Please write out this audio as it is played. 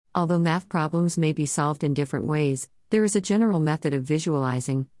Although math problems may be solved in different ways, there is a general method of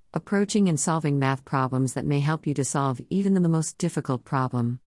visualizing, approaching, and solving math problems that may help you to solve even the most difficult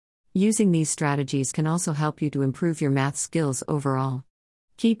problem. Using these strategies can also help you to improve your math skills overall.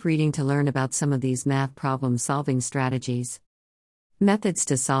 Keep reading to learn about some of these math problem-solving strategies. Methods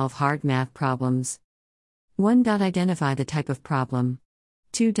to solve hard math problems. 1. Identify the type of problem.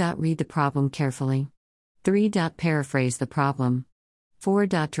 2. Read the problem carefully. 3. Paraphrase the problem. 4.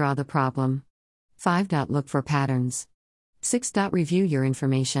 Draw the problem. 5. Look for patterns. 6. Review your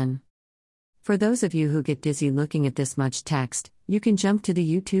information. For those of you who get dizzy looking at this much text, you can jump to the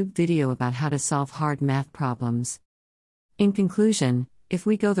YouTube video about how to solve hard math problems. In conclusion, if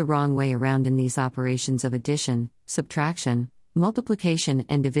we go the wrong way around in these operations of addition, subtraction, multiplication,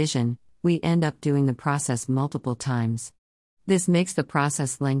 and division, we end up doing the process multiple times. This makes the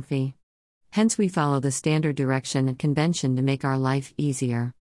process lengthy. Hence, we follow the standard direction and convention to make our life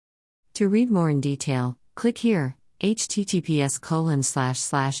easier. To read more in detail, click here.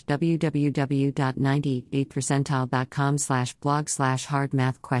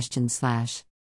 https://www.98percentile.com/blog/hardmathquestions/